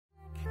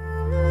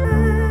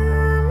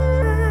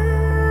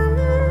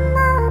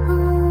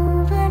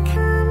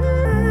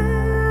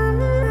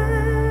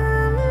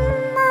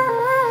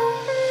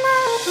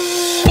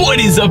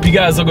is up, you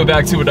guys? Welcome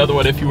back to another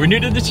one. If you were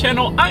new to the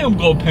channel, I am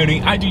Gold Pony.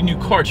 I do new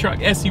car, truck,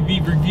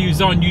 SUV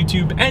reviews on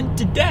YouTube, and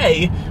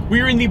today we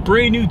are in the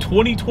brand new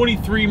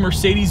 2023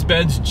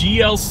 Mercedes-Benz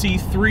GLC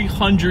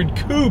 300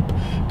 Coupe,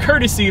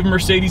 courtesy of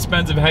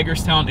Mercedes-Benz of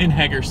Hagerstown in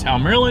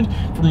Hagerstown, Maryland.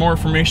 For more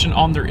information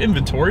on their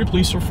inventory,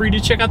 please feel free to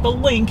check out the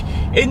link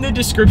in the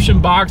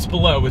description box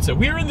below. And so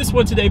we are in this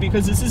one today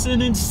because this is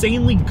an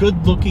insanely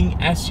good-looking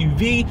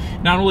SUV.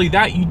 Not only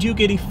that, you do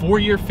get a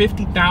 4-year,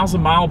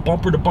 50,000-mile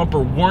bumper-to-bumper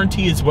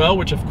warranty as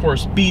well, which of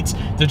course beats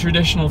the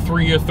traditional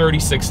 3-year,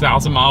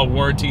 36,000-mile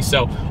warranty.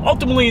 So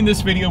ultimately in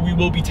this video, we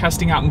will be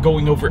testing out and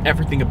going over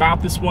everything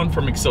about this one,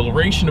 from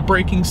acceleration to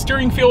braking,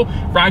 steering feel,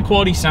 ride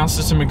quality, sound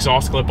system,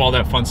 exhaust clip, all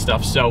that fun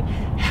stuff. So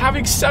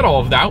having said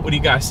all of that, what do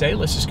you guys say?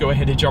 Let's just go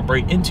ahead and jump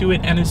right into it.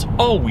 And as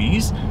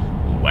always,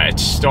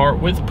 let's start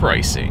with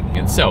pricing.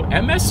 And so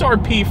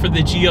MSRP for the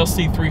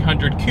GLC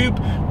 300 Coupe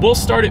will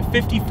start at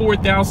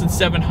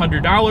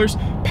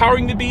 $54,700.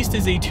 Powering the beast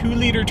is a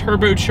 2-liter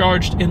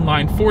turbocharged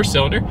inline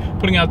 4-cylinder,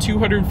 putting out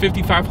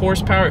 255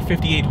 horsepower at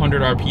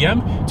 5,800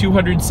 RPM,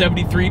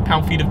 273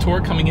 pound-feet of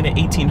torque coming in at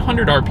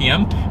 1,800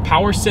 RPM.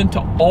 Power sent to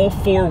all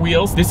 4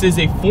 wheels. This is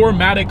a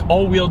 4MATIC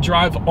all-wheel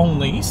drive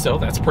only, so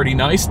that's pretty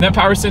nice. That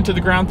power sent to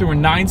the ground through a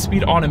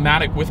 9-speed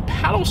automatic with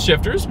paddle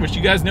shifters, which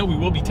you guys know we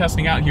will be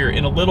testing out here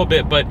in a little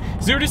bit. But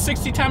 0 to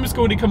 60 time is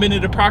going to come in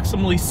at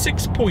approximately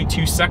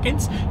 6.2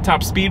 seconds.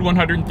 Top speed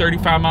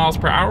 135 miles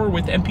per hour,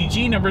 with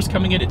MPG numbers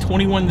coming in at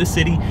 21 in the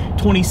city,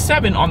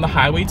 27 on the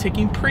highway,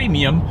 taking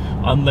premium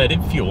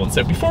unleaded fuel. And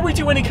so before we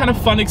do any kind of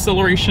fun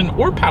acceleration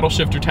or paddle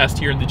shifter test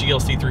here in the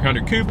GLC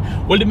 300 Coupe,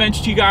 wanted to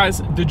mention to you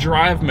guys the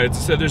drive modes.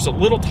 So there's a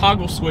little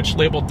toggle switch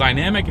labeled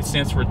dynamic. It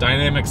stands for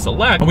dynamic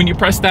select. And when you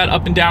press that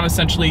up and down,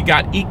 essentially you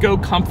got eco,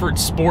 comfort,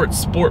 sport,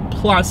 sport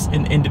plus,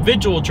 and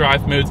individual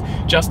drive modes,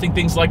 adjusting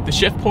things like the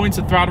shift points,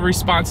 the throttle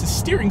responses,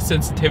 steering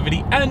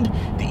sensitivity, and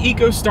the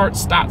eco start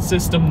stop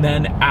system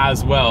then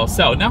as well.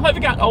 So now that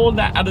I've got all of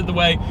that out of the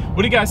way,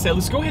 what do you guys say?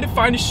 Let's go ahead and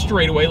find a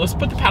straightaway. Let's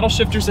put the paddle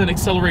shifters and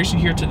acceleration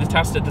here to the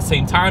test at the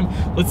same time.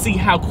 Let's see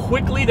how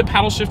quickly the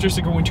paddle shifters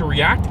are going to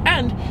react,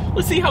 and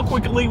let's see how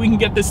quickly we can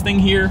get this thing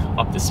here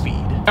up to speed.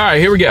 All right,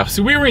 here we go.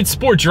 So we were in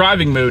sport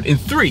driving mode in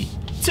 3,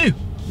 2,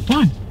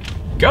 1,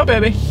 go,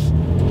 baby.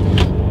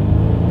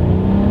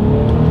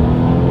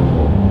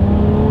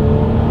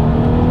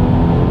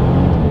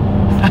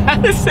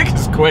 This thing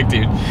is quick,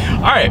 dude.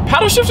 All right,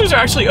 paddle shifters are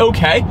actually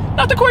okay.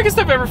 Not the quickest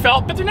I've ever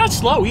felt, but they're not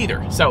slow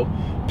either. So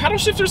paddle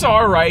shifters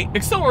are all right.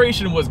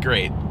 Acceleration was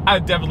great. I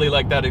definitely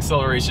like that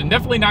acceleration.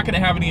 Definitely not going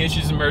to have any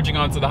issues emerging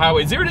onto the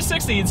highway. 0 to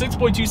 60 in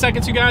 6.2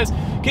 seconds, you guys.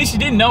 In case you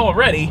didn't know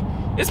already,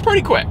 it's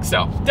pretty quick.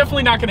 So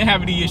definitely not going to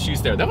have any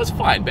issues there. That was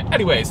fine. But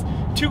anyways,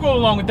 to go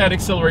along with that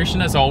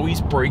acceleration, as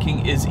always,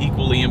 braking is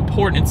equally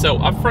important. So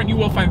up front, you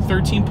will find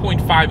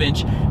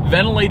 13.5-inch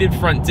ventilated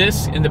front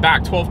discs. In the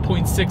back,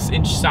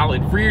 12.6-inch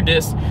solid rear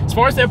discs. As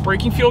far as that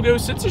braking feel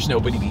goes, since there's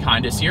nobody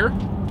behind us here,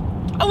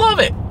 I love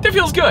it. That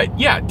feels good.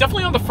 Yeah,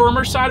 definitely on the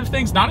firmer side of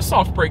things, not a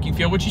soft braking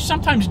feel, which you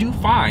sometimes do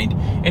find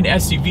in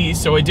SUVs,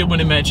 so I did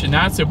want to mention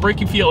that. So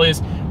braking feel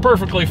is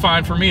perfectly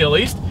fine for me, at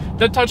least.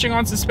 Then touching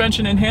on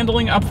suspension and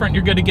handling, up front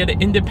you're going to get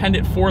an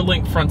independent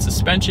 4-link front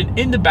suspension.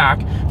 In the back,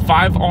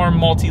 5-arm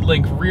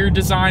multi-link rear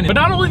design. But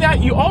not only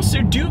that, you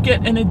also do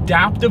get an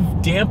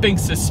adaptive damping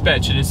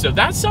suspension, and so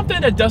that's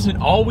something that doesn't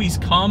always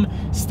come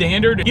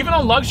standard, even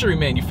on luxury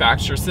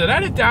manufacturers. So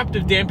that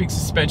adaptive damping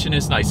suspension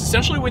is nice.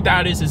 Essentially what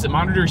that is it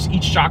monitors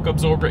each shock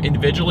absorber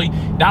individually,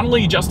 not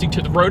only adjusting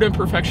to the road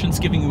imperfections,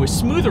 giving you a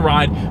smoother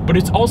ride, but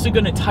it's also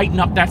going to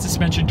tighten up that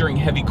suspension during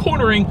heavy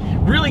cornering,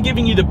 really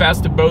giving you the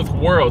best of both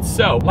worlds.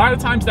 So a lot of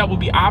times that will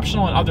be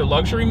optional in other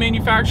luxury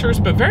manufacturers,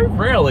 but very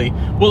rarely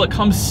will it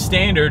come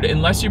standard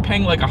unless you're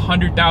paying like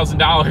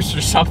 $100,000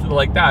 or something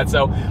like that.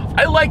 So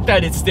I like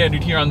that it's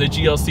standard here on the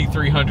GLC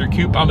 300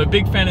 Coupe. I'm a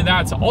big fan of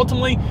that. So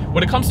ultimately,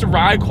 when it comes to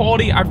ride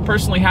quality, I've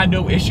personally had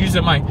no issues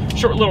in my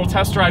short little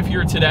test drive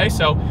here today.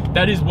 So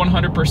that is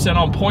 100%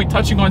 on point.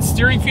 Touching on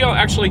steering feel,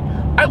 actually,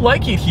 I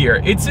like it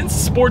here. It's in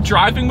sport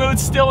driving mode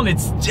still, and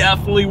it's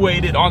definitely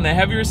weighted on the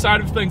heavier side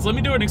of things. Let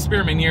me do an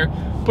experiment here.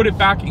 Put it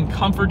back in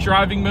comfort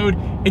driving mode.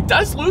 It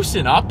does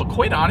loosen up, but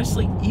quite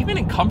honestly, even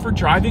in comfort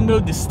driving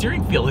mode, the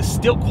steering feel is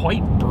still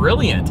quite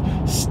brilliant.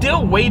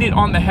 Still weighted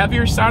on the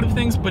heavier side of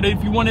things, but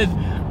if you wanted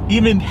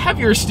even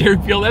heavier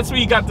steering feel, that's what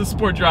you got the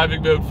sport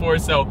driving mode for.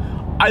 So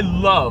I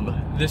love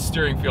this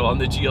steering feel on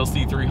the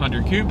GLC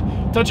 300 Coupe.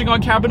 Touching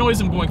on cabin noise,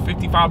 I'm going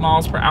 55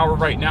 miles per hour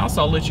right now,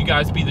 so I'll let you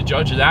guys be the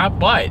judge of that,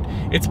 but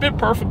it's been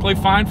perfectly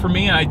fine for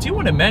me. And I do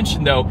want to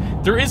mention though,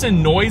 there is a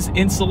noise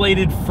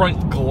insulated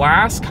front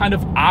glass kind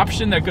of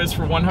option that goes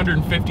for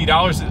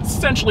 $150. It's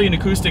essentially an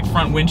acoustic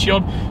front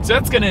windshield, so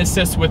that's going to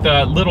assist with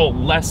a little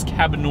less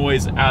cabin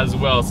noise as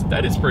well, so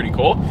that is pretty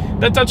cool.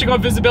 Then touching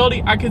on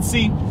visibility, I can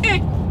see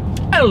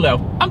I don't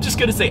know. I'm just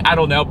gonna say I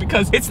don't know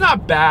because it's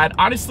not bad.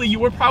 Honestly, you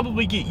would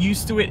probably get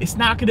used to it. It's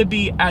not gonna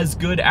be as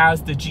good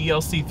as the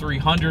GLC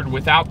 300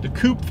 without the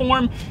coupe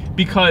form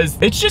because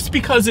it's just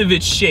because of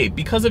its shape,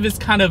 because of its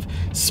kind of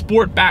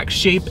sport back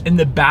shape in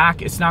the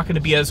back. It's not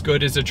gonna be as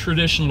good as a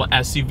traditional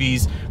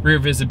SUV's rear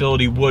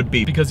visibility would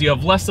be because you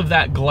have less of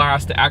that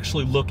glass to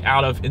actually look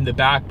out of in the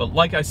back. But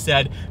like I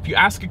said, if you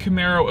ask a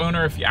Camaro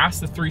owner, if you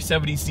ask the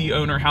 370Z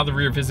owner how the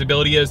rear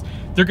visibility is,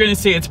 they're gonna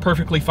say it's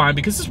perfectly fine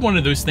because it's one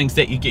of those things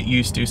that you get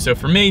used to. So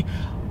for me,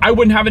 I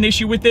wouldn't have an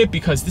issue with it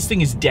because this thing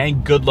is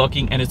dang good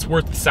looking and it's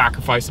worth the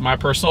sacrifice in my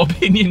personal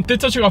opinion. Then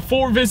touching on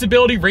full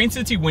visibility, rain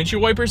sensing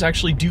windshield wipers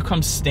actually do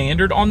come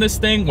standard on this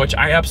thing, which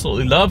I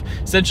absolutely love.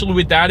 Essentially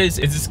what that is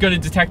it's going to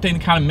detect any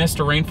kind of mist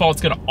or rainfall.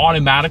 It's going to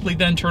automatically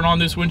then turn on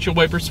those windshield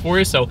wipers for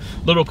you. So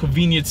little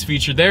convenience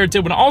feature there.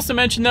 Did want to also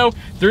mention though,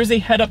 there is a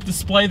head-up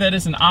display that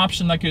is an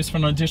option that goes for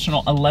an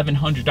additional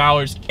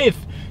 $1,100 if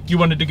you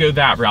wanted to go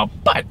that route.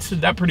 But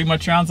that pretty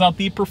much rounds out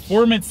the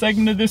performance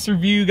segment of this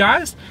review,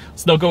 guys.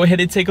 So now go ahead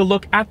and take a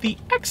look at the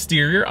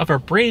exterior of our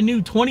brand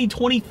new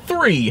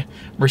 2023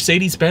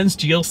 Mercedes-Benz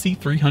GLC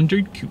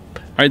 300 Coupe.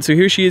 All right, so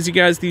here she is, you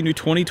guys, the new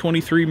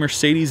 2023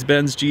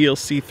 Mercedes-Benz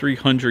GLC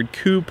 300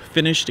 Coupe,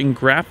 finished in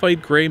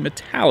graphite gray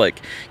metallic,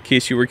 in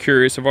case you were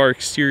curious of our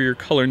exterior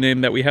color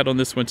name that we had on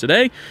this one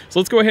today. So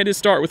let's go ahead and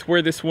start with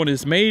where this one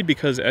is made,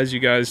 because as you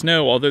guys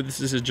know, although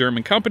this is a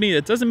German company,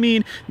 that doesn't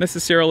mean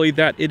necessarily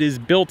that it is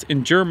built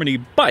in Germany,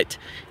 but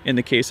in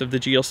the case of the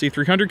GLC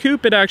 300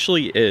 Coupe, it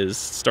actually is.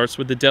 Starts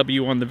with the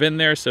W on the VIN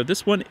there, so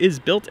this one is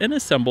built and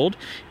assembled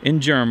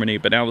in Germany.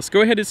 But now let's go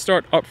ahead and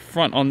start up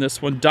front on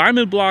this one.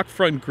 Diamond block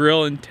front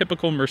grille in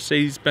typical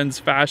Mercedes-Benz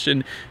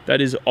fashion. That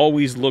has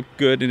always looked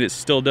good, and it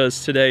still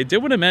does today. Did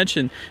want to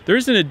mention, there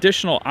is an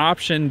additional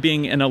option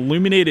being an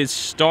illuminated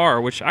star,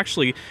 which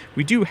actually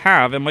we do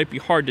have. It might be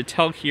hard to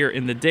tell here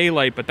in the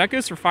daylight, but that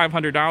goes for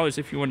 $500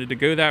 if you wanted to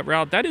go that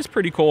route. That is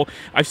pretty cool.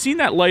 I've seen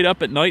that light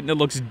up at night, and it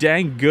looks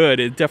dang good.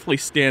 It definitely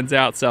stands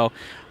out, so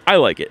I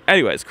like it.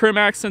 Anyways, chrome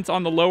accents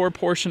on the lower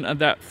portion of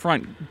that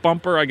front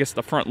bumper, I guess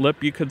the front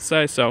lip you could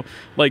say. So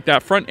like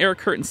that, front air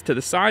curtains to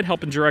the side,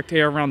 helping direct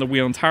air around the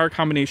wheel and tire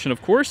combination,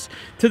 of course.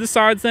 To the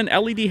sides then,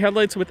 LED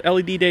headlights with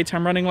LED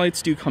daytime running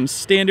lights do come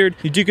standard.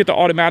 You do get the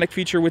automatic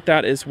feature with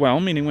that as well,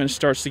 meaning when it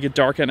starts to get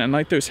dark at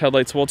night, those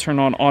headlights will turn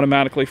on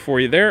automatically for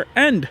you there.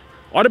 And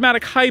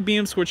automatic high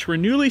beams, which were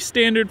newly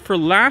standard for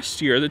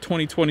last year, the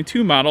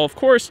 2022 model, of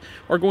course,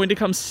 are going to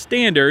come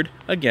standard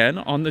again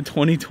on the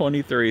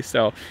 2023.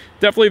 So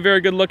definitely a very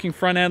good looking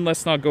front end.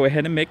 Let's now go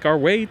ahead and make our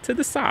way to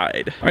the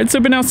side. All right, so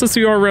but now since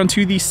we are around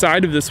to the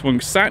side of this one,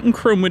 satin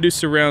chrome window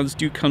surrounds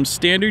do come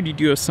standard. You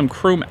do have some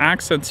chrome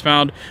accents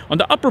found on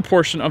the upper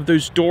portion of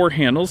those door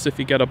handles if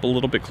you get up a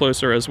little bit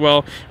closer as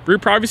well. Rear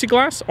privacy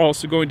glass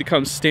also going to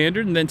come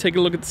standard. And then take a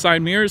look at the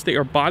side mirrors. They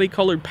are body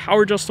colored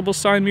power adjustable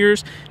side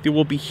mirrors. They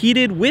will be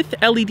heated with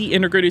LED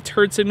integrated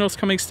turn signals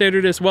coming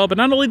standard as well. But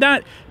not only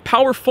that,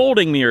 power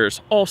folding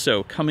mirrors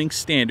also coming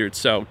standard.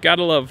 So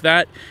gotta love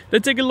that.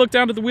 Then take a look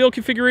down at the wheel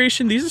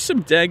configuration. These are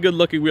some dang good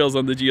looking wheels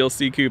on the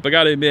GLC Coupe. I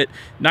gotta admit,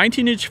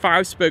 19-inch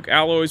 5-spoke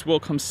alloys will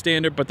come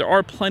standard, but there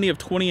are plenty of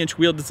 20-inch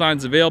wheel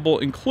designs available,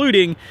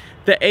 including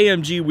the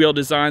AMG wheel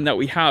design that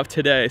we have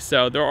today.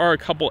 So there are a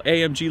couple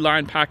AMG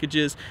line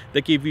packages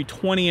that give you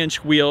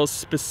 20-inch wheels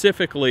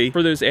specifically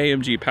for those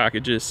AMG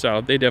packages.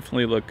 So they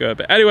definitely look good.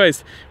 But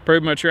anyways,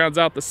 pretty much rounds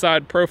out the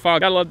side profile.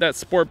 Gotta love that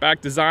sport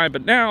back design.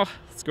 But now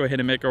let's go ahead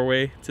and make our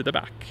way to the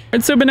back.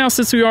 And so, but now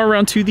since we are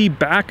around to the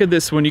back of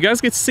this one, you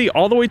guys get to see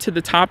all the way to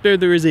the top there,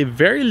 there is a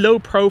very low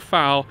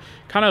profile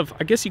kind of,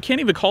 I guess you can't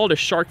even call it a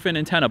shark fin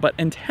antenna, but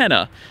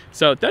antenna.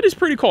 So that is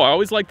pretty cool. I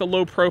always like the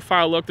low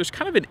profile look. There's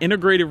kind of an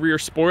integrated rear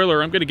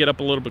spoiler. I'm going to get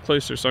up a little bit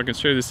closer so I can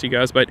show this to you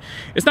guys, but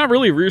it's not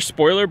really a rear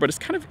spoiler, but it's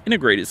kind of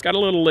integrated. It's got a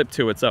little lip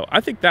to it. So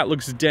I think that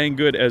looks dang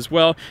good as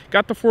well.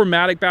 Got the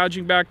 4MATIC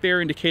badging back there,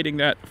 indicating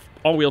that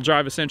all-wheel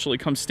drive essentially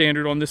comes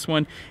standard on this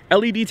one.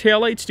 LED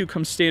taillights do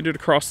come standard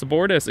across the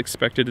board as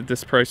expected at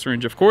this price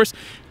range, of course.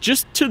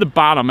 Just to the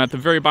bottom, at the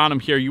very bottom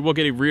here, you will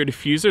get a rear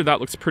diffuser. That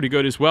looks pretty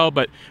good as well,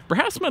 but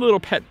perhaps my little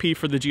pet peeve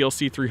for the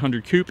GLC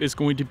 300 Coupe is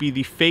going to be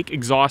the fake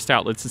exhaust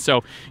outlets. And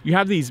so you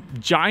have these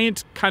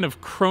giant kind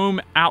of chrome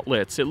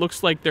outlets. It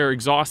looks like they're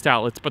exhaust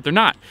outlets, but they're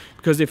not.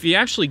 Because if you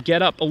actually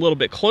get up a little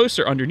bit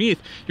closer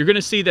underneath, you're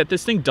gonna see that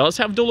this thing does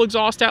have dual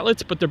exhaust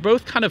outlets, but they're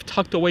both kind of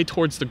tucked away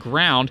towards the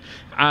ground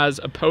as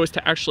opposed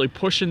to actually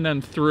pushing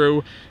them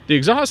through the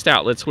exhaust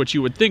outlets, which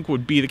you would think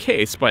would be the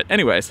case. But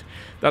anyways,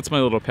 that's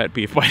my little pet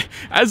peeve. But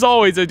as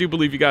always, I do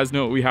believe you guys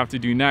know what we have to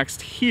do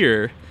next.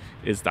 Here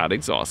is that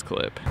exhaust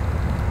clip.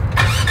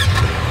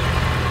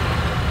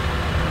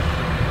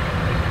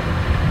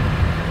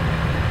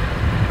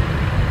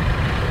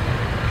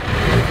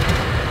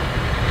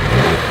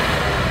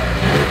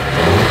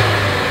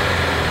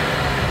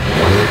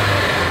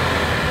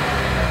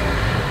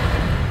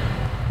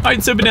 All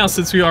right, so but now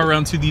since we are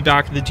around to the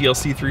back of the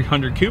GLC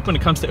 300 Coupe, when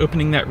it comes to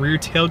opening that rear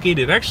tailgate,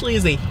 it actually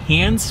is a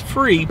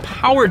hands-free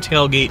power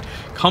tailgate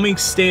coming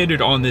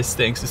standard on this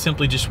thing. So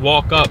simply just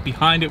walk up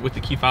behind it with the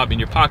key fob in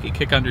your pocket,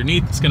 kick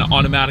underneath, it's gonna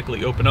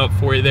automatically open up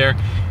for you there.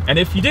 And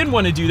if you didn't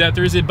want to do that,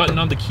 there is a button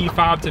on the key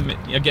fob to,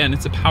 again,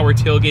 it's a power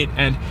tailgate,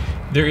 and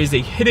there is a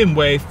hidden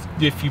way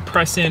if you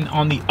press in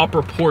on the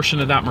upper portion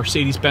of that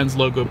Mercedes-Benz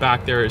logo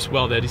back there as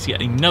well. That is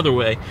yet another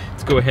way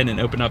to go ahead and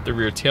open up the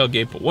rear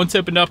tailgate. But once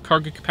opened up,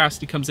 cargo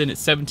capacity comes in at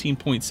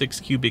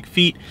 17.6 cubic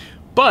feet.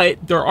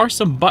 But there are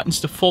some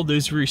buttons to fold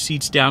those rear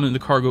seats down in the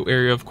cargo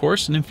area, of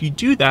course. And if you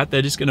do that,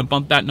 that is going to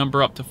bump that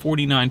number up to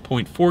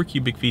 49.4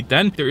 cubic feet.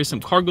 Then there is some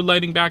cargo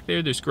lighting back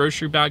there. There's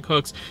grocery bag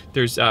hooks.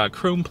 There's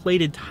chrome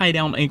plated tie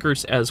down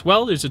anchors as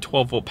well. There's a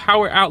 12-volt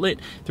power outlet.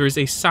 There is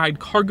a side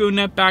cargo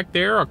net back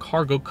there, a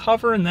cargo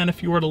cover. And then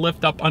if you were to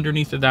lift up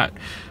underneath of that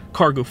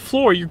cargo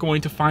floor, you're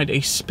going to find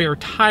a spare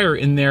tire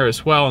in there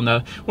as well. And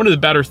one of the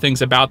better things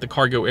about the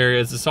cargo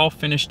area is it's all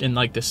finished in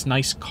like this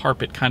nice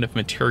carpet kind of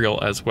material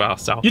as well.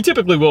 So you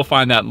typically will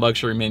find that in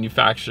luxury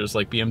manufacturers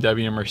like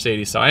BMW and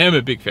Mercedes. So I am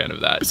a big fan of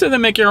that. So then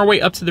making our way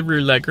up to the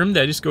rear legroom,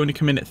 that is going to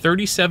come in at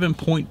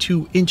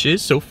 37.2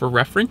 inches. So for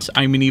reference,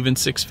 I'm an even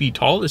 6 feet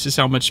tall. This is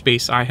how much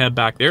space I have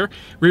back there.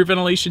 Rear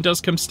ventilation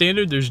does come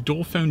standard. There's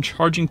dual phone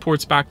charging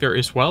ports back there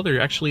as well. There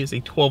actually is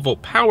a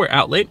 12-volt power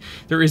outlet.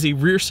 There is a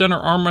rear center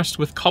armrest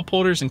with cup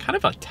holders and kind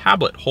of a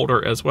tablet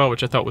holder as well,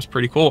 which I thought was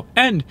pretty cool.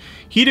 And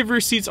heated rear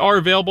seats are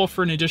available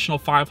for an additional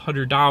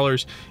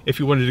 $500 if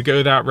you wanted to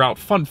go that route.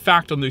 Fun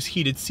fact on those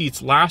heated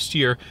seats, last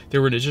year they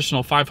were an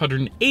additional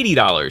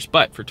 $580,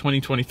 but for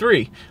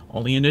 2023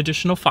 only an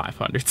additional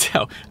 $500.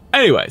 So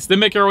anyways, then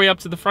make our way up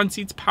to the front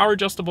seats. Power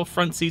adjustable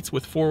front seats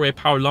with 4-way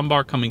power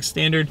lumbar coming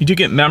standard. You do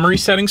get memory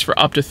settings for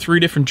up to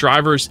 3 different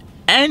drivers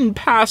and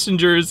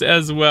passengers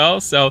as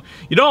well. So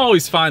you don't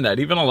always find that,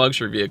 even on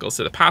luxury vehicles.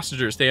 So the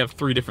passengers, they have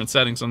 3 different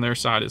settings on their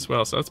side as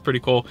well. So that's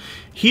pretty cool.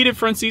 Heated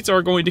front seats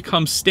are going to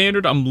come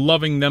standard. I'm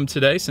loving them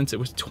today since it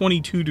was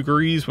 22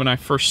 degrees when I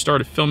first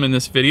started filming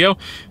this video.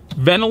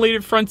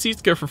 Ventilated front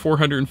seats go for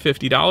 $450.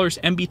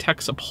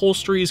 MB-Tex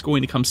upholstery is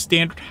going to come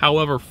standard.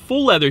 However,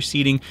 full leather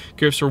seating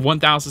goes for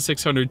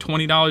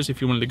 $1,620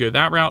 if you wanted to go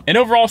that route. And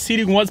overall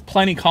seating was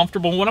plenty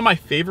comfortable. One of my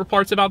favorite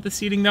parts about the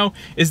seating though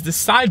is the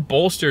side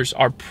bolsters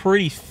are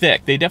pretty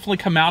thick. They definitely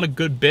come out a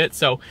good bit.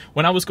 So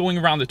when I was going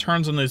around the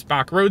turns on those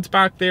back roads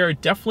back there,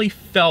 it definitely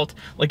felt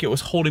like it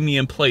was holding me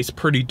in place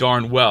pretty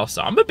darn well.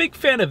 So I'm a big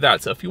fan of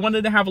that. So if you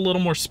wanted to have a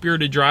little more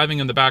spirited driving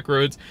on the back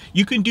roads,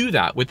 you can do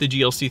that with the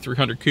GLC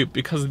 300 Coupe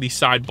because of the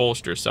side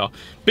bolsters. So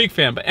big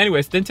fan. But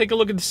anyways, then take a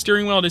look at the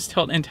steering wheel. It is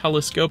tilt and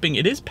telescoping.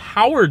 It is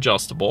power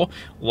adjustable.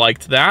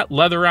 Liked that.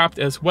 Leather wrapped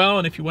as well.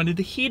 And if you wanted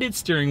the heated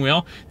steering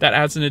wheel, that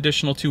adds an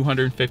additional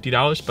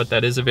 $250, but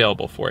that is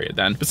available for you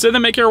then. But so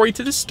then make our way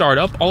to the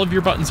startup. All of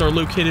your buttons are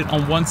located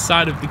on one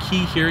side of the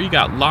key here. You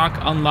got lock,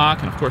 unlock,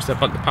 and of course that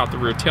button to pop the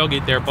rear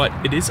tailgate there, but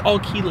it is all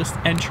keyless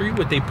entry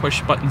with a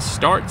push button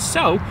start.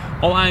 So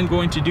all I'm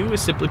going to do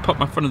is simply put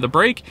my foot on the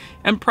brake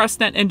and press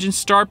that engine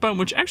start button,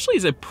 which actually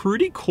is a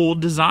pretty cool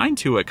design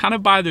to it, kind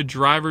of by the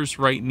driver's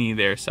right knee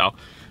there. So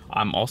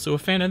I'm also a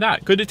fan of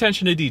that. Good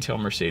attention to detail,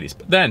 Mercedes.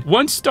 But then,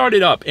 once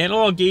started up,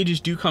 analog gauges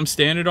do come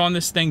standard on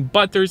this thing,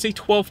 but there's a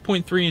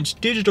 12.3-inch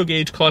digital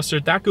gauge cluster.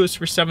 That goes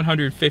for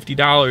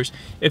 $750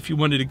 if you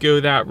wanted to go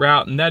that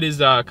route, and that is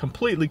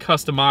completely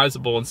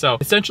customizable. And so,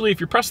 essentially,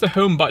 if you press the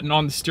home button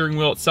on the steering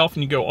wheel itself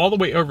and you go all the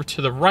way over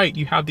to the right,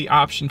 you have the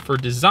option for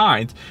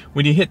designs.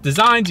 When you hit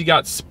designs, you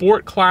got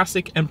sport,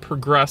 classic, and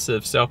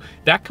progressive. So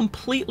that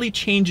completely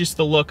changes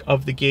the look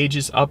of the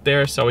gauges up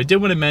there. So I did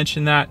want to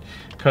mention that,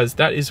 because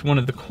that is one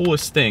of the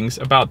coolest things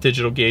about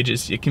digital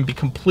gauges. It can be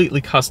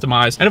completely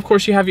customized. And of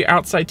course you have your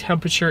outside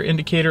temperature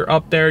indicator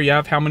up there. You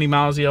have how many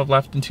miles you have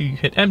left until you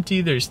hit empty.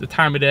 There's the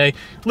time of day.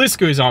 List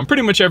goes on.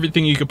 Pretty much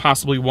everything you could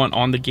possibly want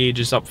on the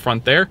gauges up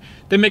front there.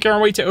 Then making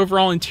our way to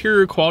overall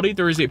interior quality,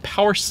 there is a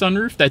power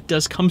sunroof that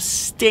does come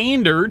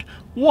standard.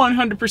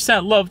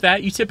 100% love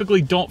that. You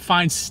typically don't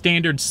find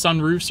standard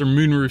sunroofs or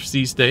moonroofs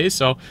these days,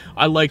 so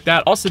I like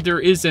that. Also, there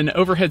is an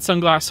overhead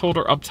sunglass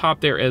holder up top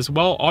there as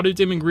well. Auto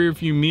dimming rear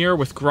view mirror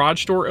with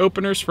garage door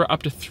openers for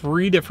up to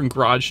 3 different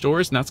garage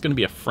doors, and that's going to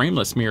be a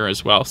frameless mirror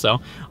as well, so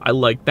I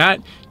like that.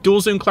 Dual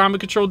zone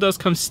climate control does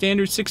come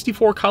standard.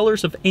 64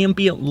 colors of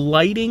ambient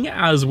lighting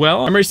as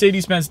well. A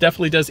Mercedes-Benz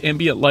definitely does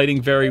ambient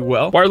lighting very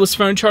well. Wireless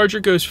phone charger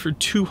goes for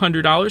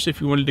 $200 if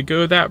you wanted to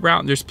go that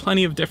route. And there's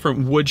plenty of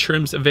different wood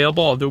trims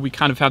available, although we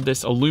kind of have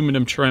this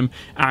aluminum trim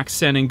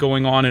accenting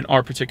going on in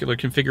our particular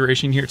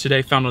configuration here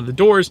today, found on the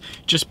doors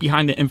just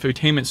behind the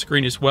infotainment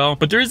screen as well.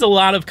 But there is a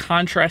lot of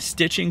contrast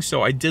stitching,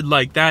 so I did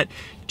like that.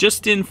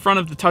 just in front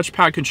of the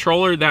touchpad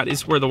controller, that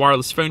is where the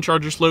wireless phone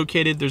charger is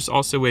located. There's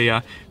also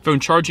a phone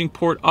charging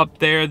port up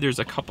there. There's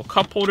a couple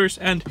cup holders,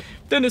 and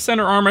then the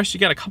center armrest, you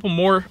got a couple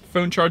more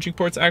phone charging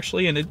ports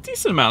actually, and a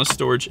decent amount of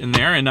storage in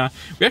there. And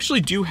we actually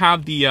do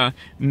have the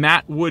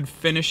matte wood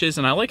finishes,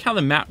 and I like how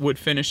the matte wood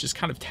finish is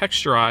kind of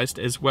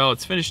texturized as well.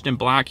 It's finished in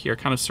black here,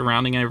 kind of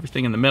surrounding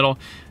everything in the middle.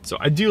 So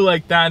I do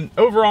like that. And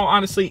overall,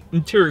 honestly,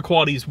 interior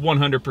quality is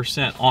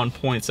 100% on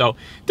point. So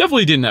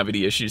definitely didn't have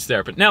any issues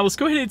there. But now let's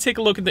go ahead and take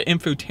a look at the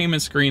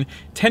infotainment screen.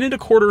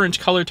 10.25 inch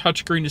color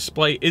touchscreen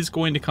display is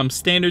going to come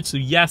standard. So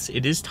yes,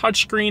 it is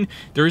touchscreen.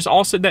 There is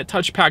also that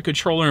touchpad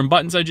controller and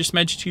buttons I just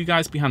mentioned to you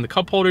guys behind the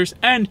cup holders.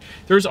 And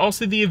there's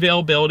also the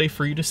availability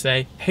for you to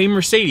say, hey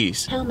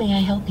Mercedes, how may I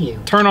help you?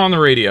 Turn on the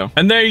radio.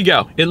 And there you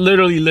go. It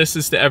literally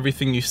listens to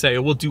everything you say.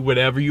 It will do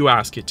whatever you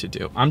ask it to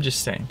do. I'm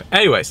just saying. But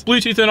anyways,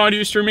 Bluetooth and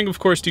audio streaming, of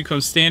course, do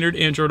come standard.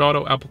 Android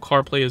Auto, Apple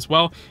CarPlay as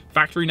well.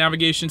 Factory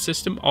navigation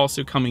system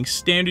also coming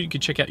standard. You can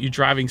check out your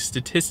driving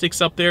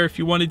statistics up there if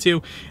you wanted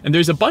to. And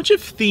there's a bunch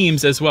of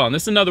themes as well. And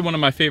this is another one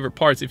of my favorite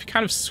parts. If you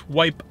kind of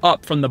swipe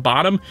up from the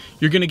bottom,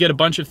 you're going to get a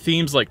bunch of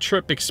themes like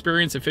trip,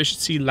 experience,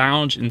 efficiency,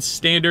 lounge, and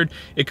standard.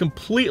 It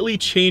completely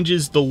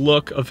changes the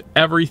look of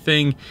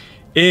everything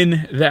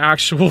in the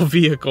actual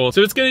vehicle.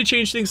 So it's going to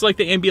change things like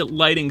the ambient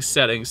lighting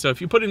settings. So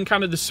if you put in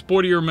kind of the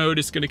sportier mode,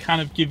 it's going to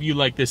kind of give you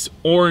like this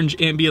orange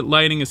ambient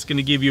lighting. It's going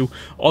to give you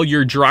all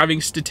your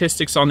driving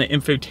statistics on the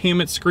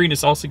infotainment screen.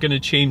 It's also going to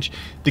change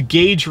the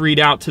gauge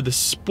readout to the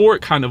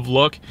sport kind of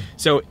look.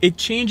 So it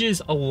changes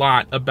a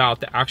lot about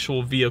the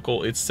actual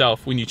vehicle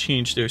itself when you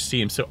change those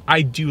themes. So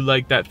I do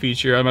like that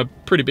feature. I'm a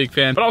pretty big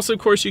fan. But also, of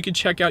course, you can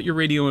check out your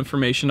radio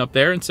information up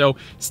there. And so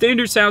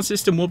standard sound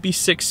system will be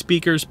 6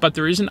 speakers, but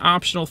there is an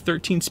optional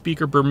 13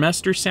 speaker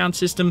Burmester sound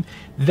system.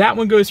 That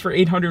one goes for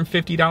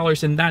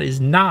 $850, and that is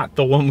not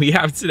the one we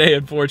have today,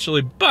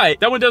 unfortunately.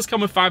 But that one does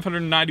come with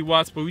 590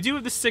 watts, but we do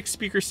have the 6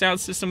 speaker sound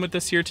system with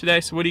us here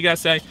today. So what do you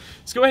guys say?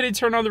 Let's go ahead and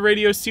turn on the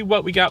radio, see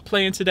what we got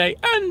playing today,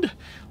 and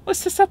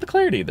let's test out the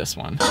clarity of this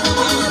one.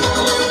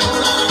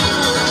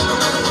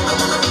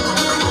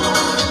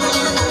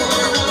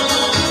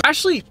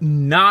 Actually,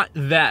 not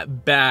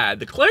that bad.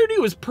 The clarity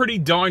was pretty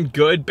darn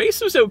good. Bass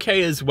was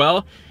okay as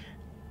well.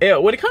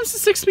 When it comes to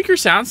 6 speaker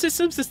sound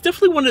systems, it's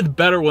definitely one of the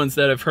better ones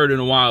that I've heard in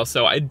a while.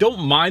 So I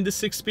don't mind the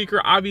 6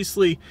 speaker.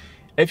 Obviously,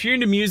 if you're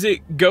into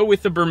music, go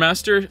with the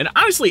Burmester. And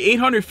honestly,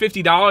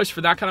 $850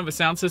 for that kind of a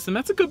sound system,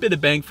 that's a good bit of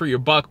bang for your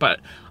buck. But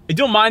I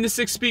don't mind the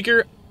 6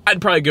 speaker. I'd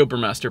probably go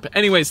Burmester. But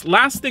anyways,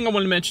 last thing I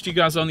want to mention to you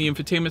guys on the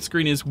infotainment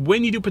screen is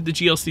when you do put the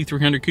GLC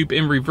 300 Coupe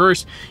in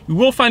reverse, you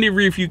will find a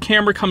rear view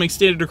camera coming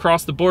standard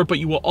across the board, but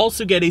you will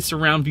also get a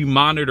surround view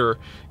monitor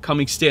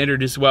coming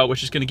standard as well,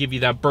 which is going to give you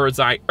that bird's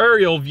eye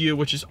aerial view,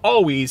 which is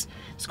always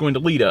going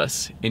to lead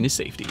us into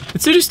safety. And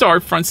so to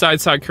start, front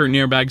side curtain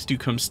airbags do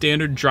come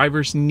standard.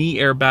 Driver's knee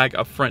airbag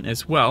up front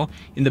as well.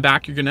 In the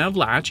back, you're going to have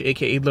latch,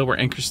 aka lower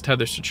anchors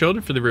tethers to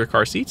children for the rear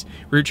car seats,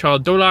 rear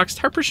child door locks,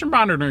 tire pressure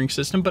monitoring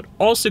system, but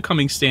also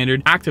coming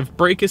standard, active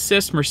brake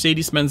assist,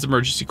 Mercedes-Benz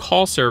emergency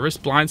call service,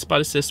 blind spot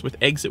assist with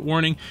exit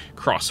warning,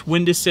 cross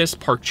wind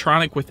assist,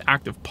 Parktronic with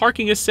active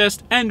parking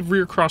assist, and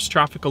rear cross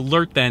traffic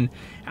alert then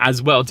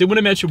as well. Did want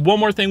to mention one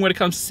more thing when it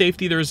comes to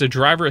safety. There is a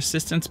driver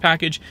assistance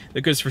package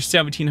that goes for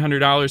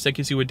 $1,700. That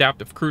gives you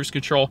adaptive cruise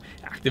control,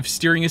 active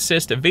steering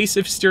assist,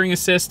 evasive steering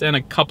assist, and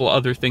a couple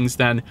other things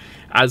then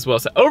as well.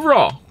 So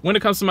overall, when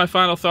it comes to my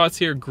final thoughts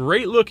here,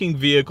 great looking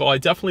vehicle. I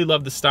definitely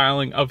love the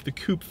styling of the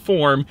coupe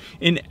form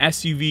in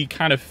SUV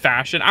kind of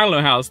fashion. I don't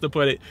know how else to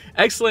put it.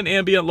 Excellent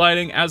ambient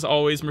lighting as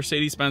always.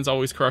 Mercedes-Benz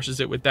always crushes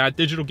it with that.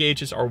 Digital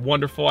gauges are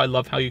wonderful. I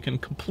love how you can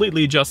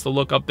completely adjust the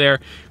look up there.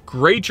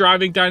 Great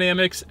driving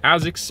dynamics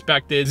as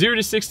expected. 0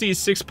 to 60 is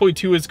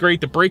 6.2 is great.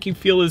 The braking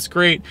feel is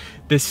great.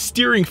 The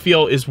steering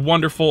feel is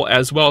wonderful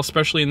as well,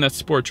 especially in that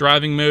sport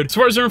driving mode. As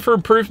far as room for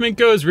improvement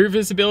goes, rear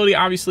visibility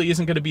obviously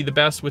isn't going to be the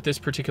best with this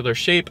particular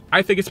shape.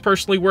 I think it's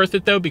personally worth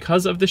it though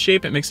because of the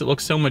shape. It makes it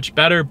look so much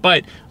better,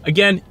 but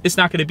again, it's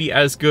not going to be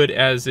as good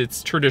as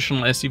its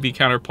traditional SUV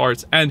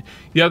counterparts. And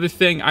the other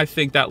thing, I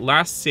think that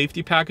last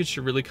safety package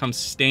should really come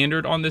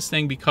standard on this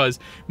thing because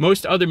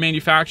most other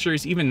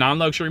manufacturers, even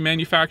non-luxury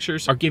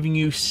manufacturers, are giving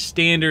you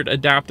standard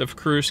adaptive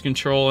cruise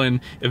control and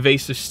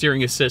evasive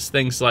steering assist,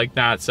 things like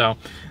that. So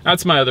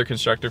that's my other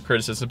constructive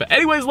criticism. But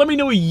anyways, let me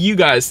know what you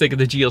guys think of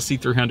the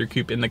GLC 300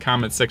 Coupe in the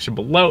comments section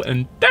below.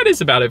 And that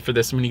is about it for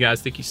this one, you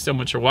guys. Thank you so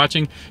much for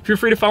watching. Feel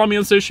free to follow me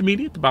on social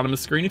media at the bottom of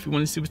the screen if you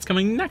want to see what's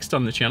coming next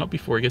on the channel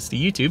before it gets to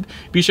YouTube.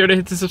 Be sure to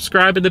hit the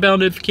subscribe and the bell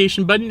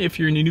notification button if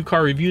you're into new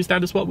car reviews.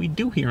 That is what we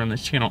do here on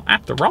this channel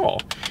after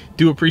all.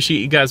 Do appreciate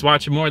you guys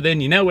watching more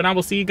than you know, and I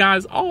will see you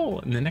guys all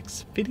in the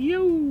next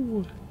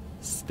video.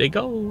 Stay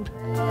gold.